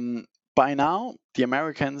 By now, the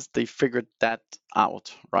Americans, they figured that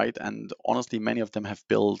out, right? And honestly, many of them have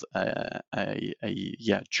built a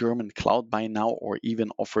German cloud by now, or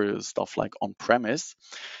even offer stuff like on-premise,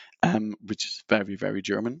 which is very, very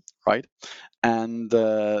German, right? And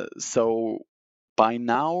so by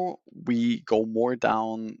now, we go more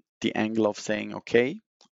down the angle of saying, okay,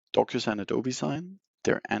 DocuSign and Adobe Sign,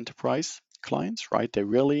 they're enterprise clients, right? They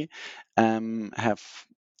really have,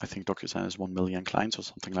 I think DocuSign has 1 million clients or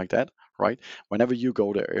something like that, right? Whenever you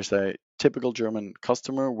go there is a typical German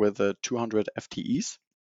customer with 200 FTEs,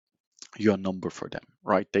 you're a number for them,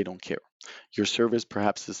 right? They don't care. Your service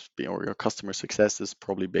perhaps is, or your customer success is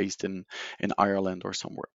probably based in Ireland or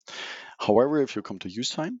somewhere. However, if you come to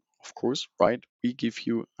Yousign, of course, right, we give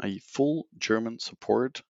you a full German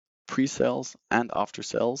support, pre-sales and after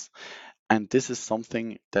sales. And this is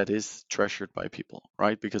something that is treasured by people,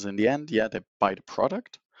 right? Because in the end, yeah, they buy the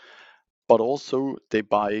product, but also they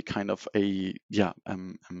buy kind of a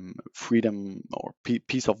freedom or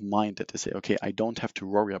peace of mind that they say, okay, I don't have to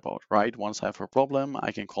worry about, right? Once I have a problem,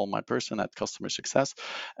 I can call my person at customer success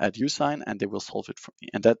at Usign and they will solve it for me.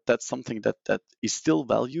 And that's something that is still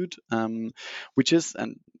valued, which is,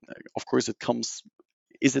 and of course it comes,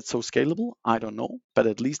 is it so scalable? I don't know, but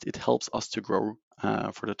at least it helps us to grow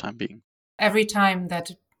for the time being. Every time that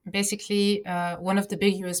basically one of the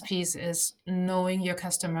big USPs is knowing your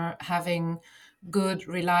customer, having good,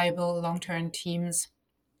 reliable, long-term teams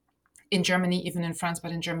in Germany, even in France,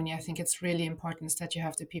 but in Germany, I think it's really important that you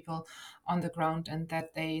have the people on the ground and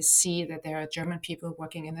that they see that there are German people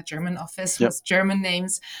working in a German office Yep. with German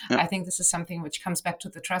names. Yep. I think this is something which comes back to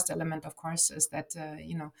the trust element, of course, is that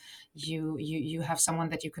you have someone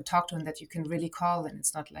that you could talk to and that you can really call, and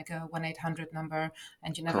it's not like a 1-800 number,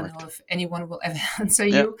 and you never know Correct. if anyone will ever answer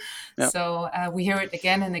Yeah. you. Yeah. So we hear it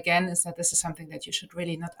again and again, is that this is something that you should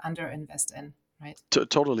really not underinvest in. Right.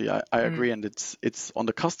 Totally, I agree, and it's on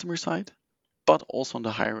the customer side, but also on the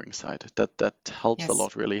hiring side. That helps a Yes.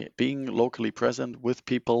 lot, really. Being locally present with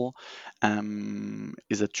people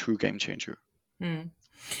is a true game changer. And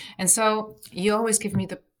so you always give me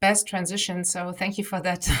the best transition. So thank you for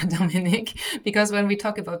that, Dominik. Because when we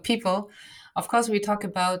talk about people, of course, we talk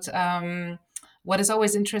about what is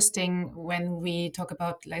always interesting when we talk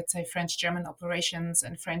about, let's say, French German operations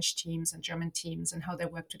and French teams and German teams and how they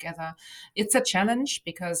work together. It's a challenge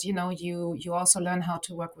because you also learn how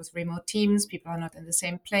to work with remote teams. People are not in the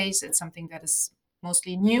same place. It's something that is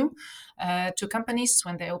mostly new to companies.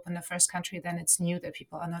 When they open the first country, then it's new that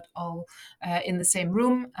people are not all in the same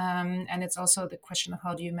room. And it's also the question of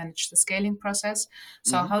how do you manage the scaling process.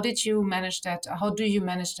 So Mm-hmm. how did you manage that? How do you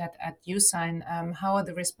manage that at Yousign? How are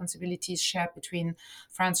the responsibilities shared between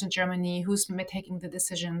France and Germany? Who's taking the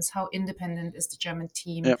decisions? How independent is the German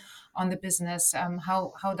team Yeah. on the business?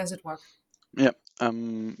 How does it work? Yeah.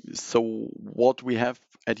 So what we have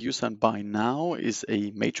at USAN by now is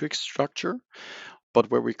a matrix structure,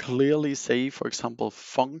 but where we clearly say, for example,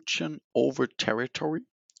 function over territory,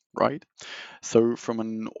 right? So from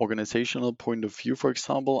an organizational point of view, for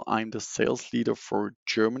example, I'm the sales leader for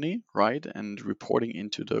Germany, right? And reporting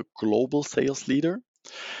into the global sales leader.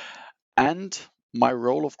 And my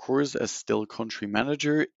role, of course, as still country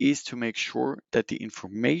manager, is to make sure that the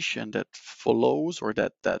information that flows or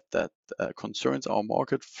that concerns our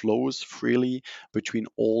market flows freely between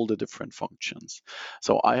all the different functions.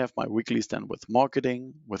 So I have my weekly stand with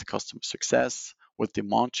marketing, with customer success, with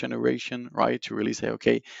demand generation, right? To really say,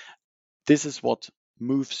 okay, this is what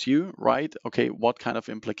moves you, right? Okay, what kind of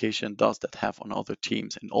implication does that have on other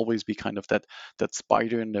teams? And always be kind of that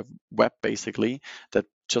spider in the web, basically, that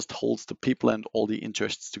just holds the people and all the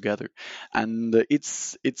interests together. And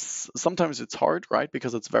it's sometimes it's hard, right?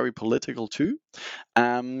 Because it's very political too.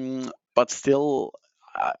 But still,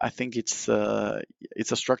 I think it's a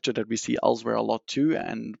structure that we see elsewhere a lot too,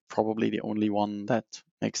 and probably the only one that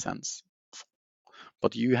makes sense.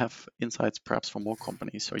 But you have insights perhaps from more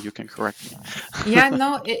companies, so you can correct me. Yeah,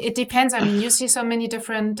 no, it depends. I mean, you see so many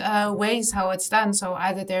different ways how it's done. So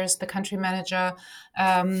either there's the country manager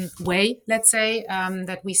way, let's say,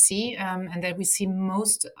 that we see, and that we see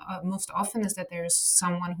most often is that there's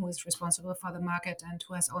someone who is responsible for the market and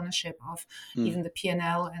who has ownership of Mm, even the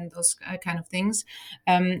P&L and those kind of things.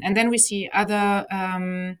 And then we see other,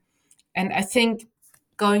 and I think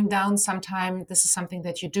going down sometime, this is something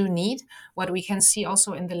that you do need. What we can see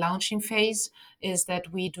also in the launching phase is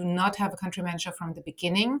that we do not have a country manager from the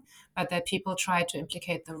beginning, but that people try to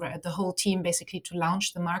implicate the whole team basically to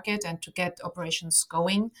launch the market and to get operations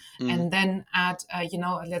going, and then add,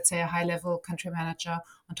 let's say a high-level country manager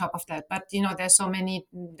on top of that. But there's so many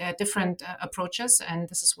different approaches, and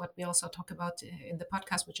this is what we also talk about in the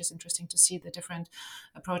podcast, which is interesting to see the different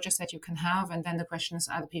approaches that you can have. And then the question is,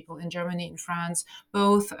 are the people in Germany, in France,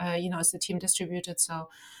 both? Is the team distributed? So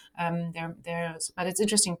there's, but it's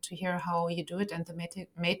interesting to hear how you do it, and the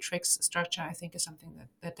matrix structure, I think, is something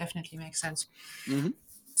that definitely makes sense. Mm-hmm.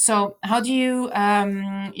 So how do you,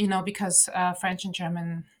 because French and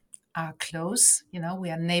German are close, we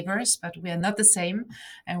are neighbors, but we are not the same,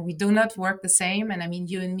 and we do not work the same. And I mean,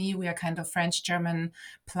 you and me, we are kind of French-German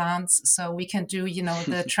plants, so we can do,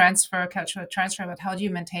 the cultural transfer, but how do you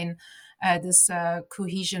maintain this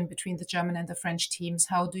cohesion between the German and the French teams?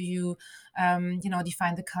 How do you,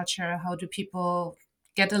 define the culture? How do people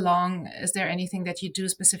get along? Is there anything that you do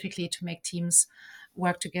specifically to make teams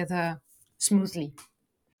work together smoothly?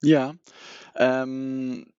 Yeah.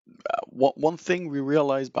 One thing we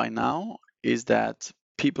realize by now is that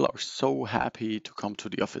people are so happy to come to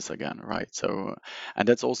the office again, right? So, and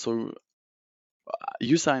that's also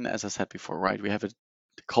Yousign, as I said before, right? We have a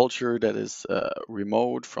culture that is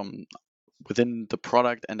remote from within the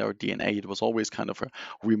product and our DNA. It was always kind of a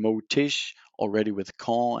remote-ish already with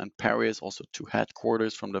Caen and Paris, also two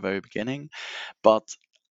headquarters from the very beginning. But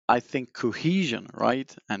I think cohesion,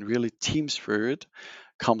 right, and really team spirit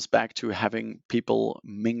comes back to having people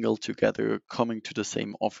mingle together, coming to the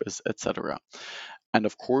same office, etc. And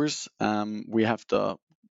of course, we have the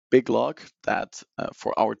big luck that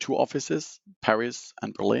for our two offices, Paris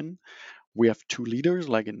and Berlin, we have two leaders.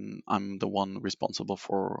 I'm the one responsible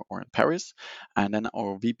for or in Paris, and then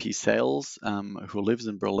our VP sales, who lives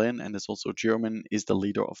in Berlin and is also German, is the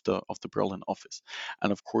leader of the Berlin office.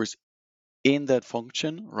 And of course, in that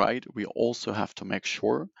function, right, we also have to make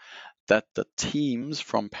sure that the teams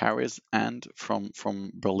from Paris and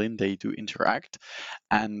from Berlin, they do interact.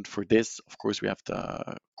 And for this, of course, we have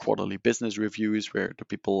the quarterly business reviews where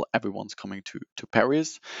everyone's coming to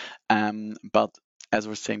Paris. But as I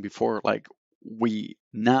was saying before, we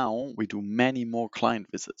do many more client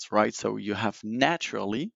visits, right? So you have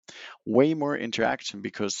naturally way more interaction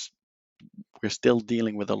because we're still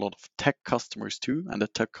dealing with a lot of tech customers too, and the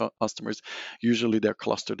tech customers usually they're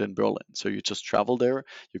clustered in Berlin. So you just travel there,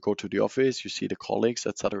 you go to the office, you see the colleagues,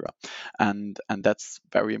 etc. And that's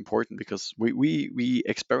very important because we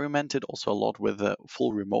experimented also a lot with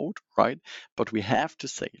full remote, right? But we have to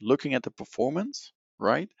say, looking at the performance,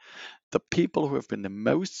 right? The people who have been the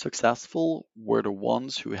most successful were the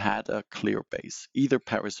ones who had a clear base, either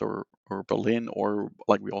Paris or Berlin, or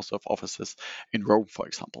like we also have offices in Rome, for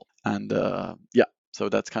example. And yeah, so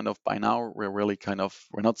that's kind of by now we're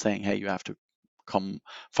not saying, hey, you have to come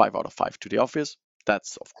 5 out of 5 to the office.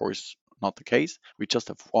 That's of course not the case. We just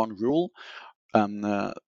have one rule.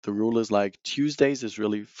 The rule is like Tuesdays is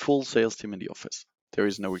really full sales team in the office. There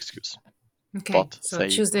is no excuse. Okay, But so say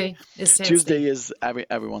Tuesday is sales Tuesday day. is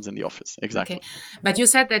everyone's in the office. Exactly. Okay, but you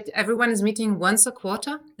said that everyone is meeting once a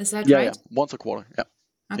quarter. Is that Yeah, right? once a quarter. Yeah.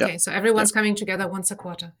 Okay, Yeah. so everyone's coming together once a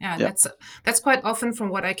quarter. Yeah, Yeah. that's quite often from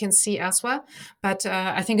what I can see elsewhere. But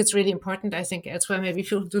I think it's really important. I think elsewhere maybe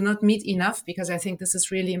people do not meet enough, because I think this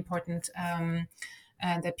is really important,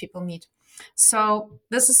 that people meet. So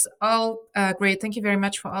this is all great. Thank you very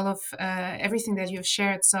much for all of everything that you've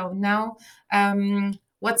shared. So now,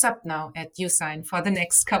 what's up now at Yousign for the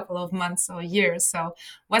next couple of months or years? So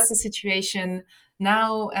what's the situation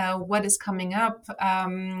now? What is coming up?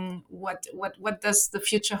 What does the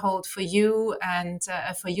future hold for you and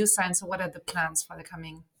for Yousign? So what are the plans for the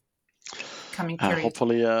coming period?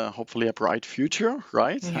 Hopefully a bright future,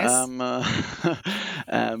 right? Yes.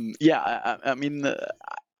 Yeah, I mean,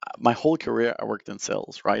 my whole career I worked in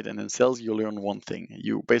sales, right? And in sales, you learn one thing.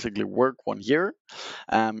 You basically work 1 year,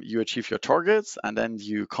 you achieve your targets, and then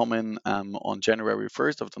you come in on January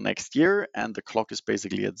 1st of the next year, and the clock is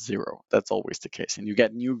basically at zero. That's always the case, and you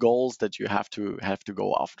get new goals that you have to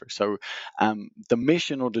go after. So the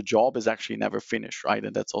mission or the job is actually never finished, right?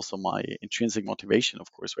 And that's also my intrinsic motivation,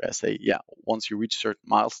 of course, where I say, yeah, once you reach certain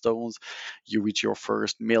milestones, you reach your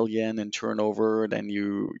first million in turnover, then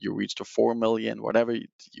you reach the 4 million, whatever.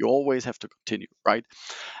 You always have to continue, right?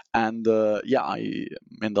 And yeah, I'm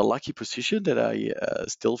in the lucky position that I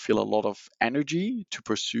still feel a lot of energy to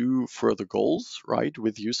pursue further goals, right,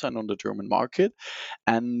 with Yousign on the German market.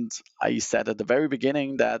 And I said at the very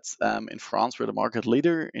beginning that in France we're the market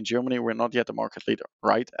leader, in Germany we're not yet the market leader,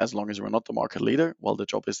 right? As long as we're not the market leader, well, the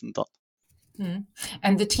job isn't done.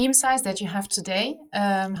 And the team size that you have today,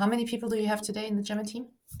 how many people do you have today in the German team?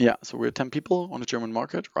 Yeah, so we're 10 people on the German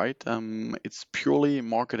market, right? It's purely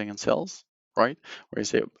marketing and sales, right? Where you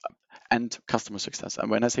say, and customer success. And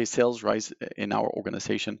when I say sales, right, in our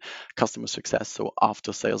organization, customer success, so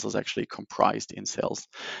after sales is actually comprised in sales.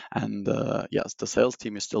 And yes, the sales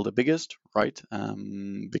team is still the biggest, right?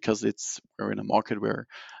 Because we're in a market where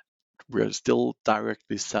we're still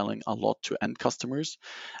directly selling a lot to end customers,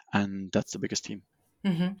 and that's the biggest team.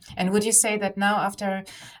 And would you say that now, after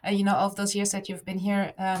of those years that you've been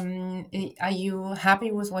here, are you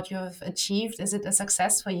happy with what you have achieved? Is it a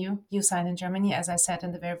success for you, Yousign in Germany, as I said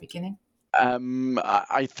in the very beginning?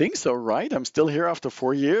 I think so, right? I'm still here after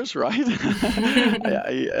 4 years, right?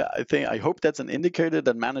 I think I hope that's an indicator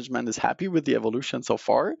that management is happy with the evolution so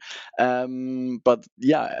far. But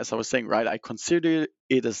yeah, as I was saying, right, I consider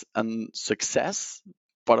it as a success.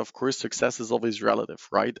 But of course, success is always relative,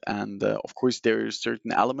 right? And of course, there are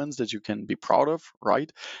certain elements that you can be proud of, right?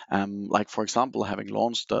 Like for example, having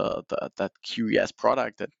launched that QES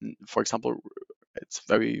product that, for example, it's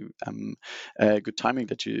very good timing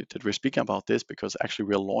that we're speaking about this, because actually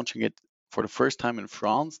we're launching it for the first time in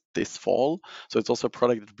France this fall. So it's also a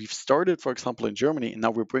product that we've started, for example, in Germany, and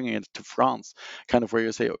now we're bringing it to France. Kind of where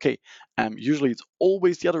you say, okay, usually it's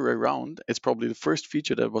always the other way around. It's probably the first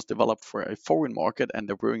feature that was developed for a foreign market, and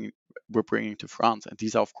we're bringing to France. And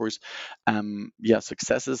these are, of course, yeah,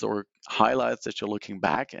 successes or highlights that you're looking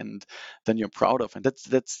back and then you're proud of. And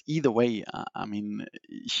that's either way. I mean,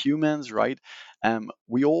 humans, right?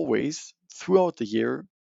 We always, throughout the year,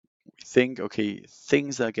 we think, okay,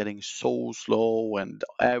 things are getting so slow and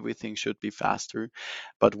everything should be faster.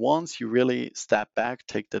 But once you really step back,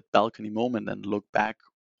 take that balcony moment and look back,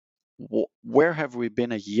 where have we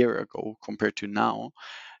been a year ago compared to now?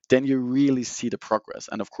 Then you really see the progress.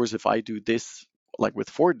 And of course, if I do this like with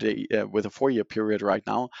a 4 year period right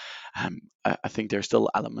now, I think there's still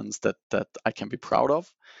elements that I can be proud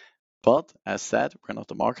of. But as said, we're not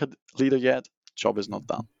the market leader yet. Job is not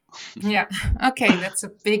done. Yeah. Okay, that's a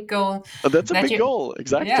big goal That's a that big you. goal, Yeah,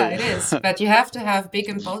 exactly. it is. But you have to have big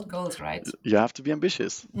and bold goals, right? You have to be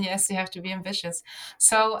ambitious. Yes, you have to be ambitious.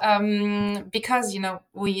 So, because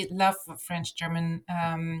we love French-German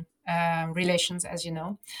relations, as you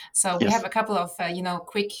know. So we have Yes. a couple of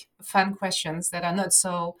quick, fun questions that are not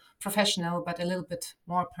so professional, but a little bit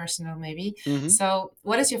more personal, maybe. hmm So,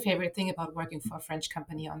 what is your favorite thing about working for a French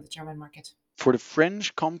company on the German market? For the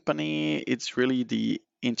French company, it's really the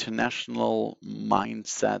international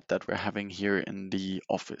mindset that we're having here in the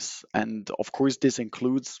office. And of course, this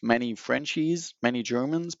includes many Frenchies, many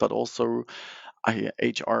Germans, but also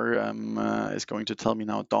HR is going to tell me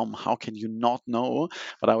now, Dom, how can you not know?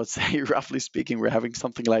 But I would say, roughly speaking, we're having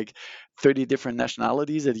something like 30 different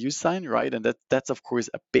nationalities at Usign, right? And that's of course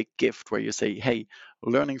a big gift where you say, hey,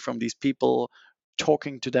 learning from these people,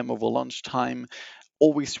 talking to them over lunchtime,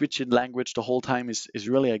 always switching language the whole time is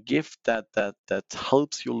really a gift that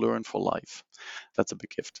helps you learn for life. That's a big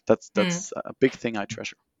gift. Hmm. That's a big thing I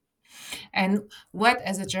treasure. And what,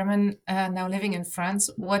 as a German now living in France,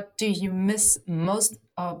 what do you miss most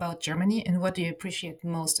about Germany, and what do you appreciate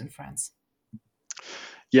most in France?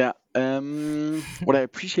 Yeah. What I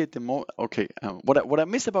appreciate the most, okay, what I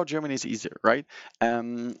miss about Germany is easier, right?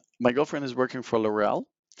 My girlfriend is working for L'Oreal,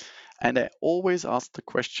 and I always ask the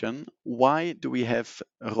question, why do we have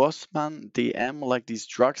Rossmann, DM, like these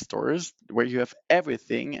drugstores where you have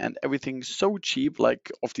everything and everything so cheap,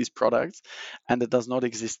 like of these products, and it does not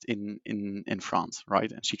exist in France,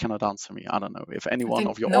 right? And she cannot answer me. I don't know if I anyone think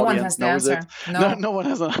of your no one has audience the knows it. answer. No, No, no one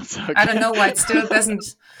has an answer. I don't Okay. know why it still doesn't.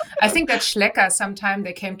 I think that Schlecker, sometime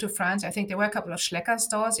they came to France. I think there were a couple of Schlecker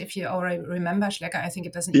stores. If you already remember Schlecker, I think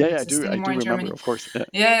it doesn't Yeah, even yeah, exist I anymore do in remember, Germany. of course. Yeah.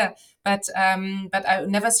 Yeah, but I've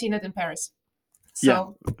never seen it in Paris. Yeah,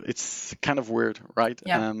 So it's kind of weird, right?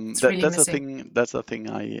 yeah, it's really That's a missing. thing. That's a thing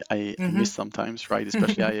I miss Hmm. sometimes, right?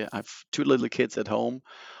 Especially I have two little kids at home,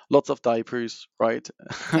 lots of diapers, right?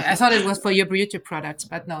 Okay, I thought it was for your beauty products,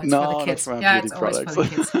 but no, it's for the No, not kids. for my Yeah, beauty it's always for products.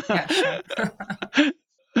 the kids. Yeah,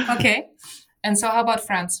 sure. Okay. And so, how about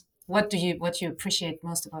France? What do you appreciate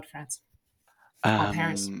most about France or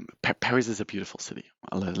Paris? Paris is a beautiful city.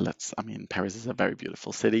 I mean, Paris is a very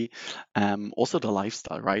beautiful city. Also the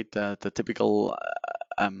lifestyle, right? The typical,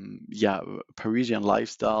 yeah, Parisian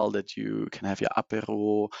lifestyle that you can have your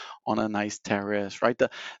apéro on a nice terrace, right?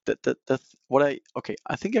 Okay,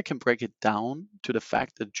 I think I can break it down to the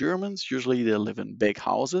fact that Germans usually they live in big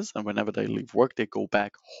houses, and whenever they leave work, they go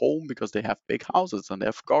back home because they have big houses and they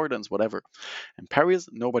have gardens, whatever. In Paris,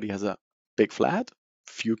 nobody has a big flat,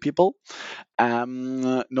 few people.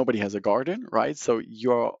 Nobody has a garden, right? So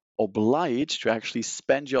you're obliged to actually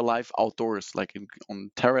spend your life outdoors, like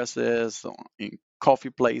on terraces, in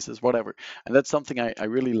coffee places, whatever. And that's something I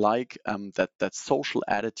really like, that social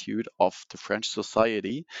attitude of the French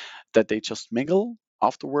society, that they just mingle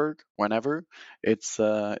after work, whenever. It's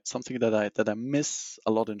something that I miss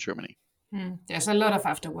a lot in Germany. There's a lot of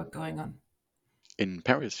after work going on. In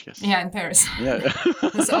Paris, yes. Yeah, in Paris. Yeah.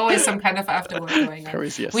 There's always some kind of after work going on.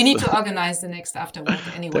 Paris, yes. We need to organize the next after work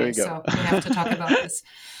anyway, There we go. so we have to talk about this.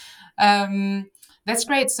 That's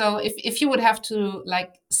great. So if you would have to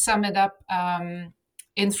like sum it up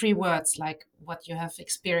in 3 words, like what you have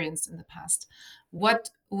experienced in the past,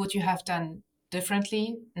 what would you have done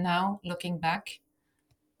differently now, looking back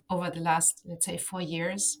over the last, let's say, 4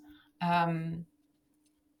 years?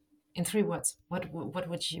 In 3 words, what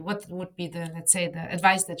would be the, let's say, the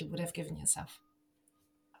advice that you would have given yourself?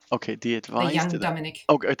 Okay, the advice. The young Dominik.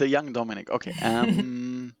 Okay, the young Dominik. Okay.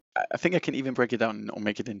 I think I can even break it down or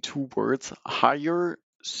make it in 2 words: hire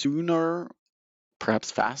sooner, perhaps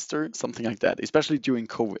faster, something like that. Especially during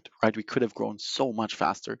COVID, right? We could have grown so much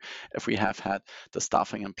faster if we have had the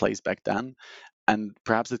staffing in place back then. And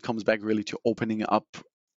perhaps it comes back really to opening up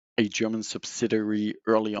a German subsidiary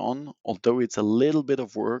early on, although it's a little bit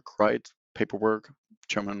of work, right? Paperwork,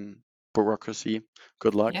 German bureaucracy.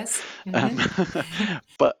 Good luck. Yes.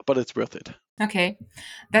 But it's worth it. Okay,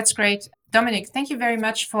 that's great. Dominik, thank you very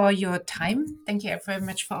much for your time. Thank you very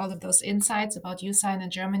much for all of those insights about Yousign in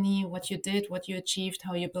Germany, what you did, what you achieved,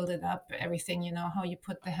 how you built it up, everything, how you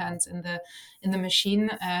put the hands in the machine,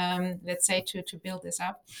 let's say, to build this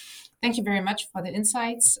up. Thank you very much for the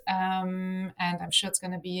insights. And I'm sure it's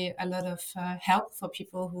going to be a lot of help for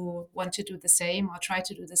people who want to do the same or try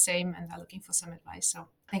to do the same and are looking for some advice. So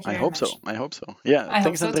thank you very much. I hope so. Yeah,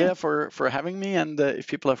 thanks, so Andrea, for having me. And if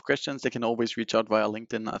people have questions, they can always reach out via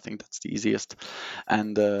LinkedIn. I think that's the easiest.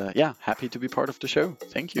 And happy to be part of the show.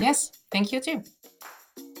 Thank you. Yes, thank you too.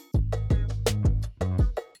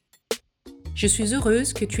 Je suis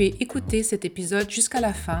heureuse que tu aies écouté cet épisode jusqu'à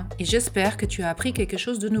la fin et j'espère que tu as appris quelque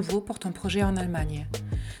chose de nouveau pour ton projet en Allemagne.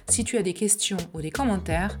 Si tu as des questions ou des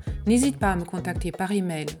commentaires, n'hésite pas à me contacter par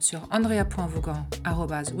email sur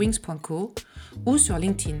andrea.vaughan@wings.co ou sur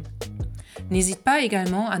LinkedIn. N'hésite pas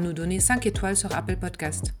également à nous donner 5 étoiles sur Apple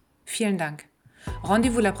Podcast. Vielen Dank.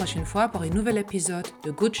 Rendez-vous la prochaine fois pour un nouvel épisode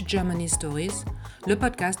de Good Germany Stories, le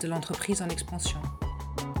podcast de l'entreprise en expansion.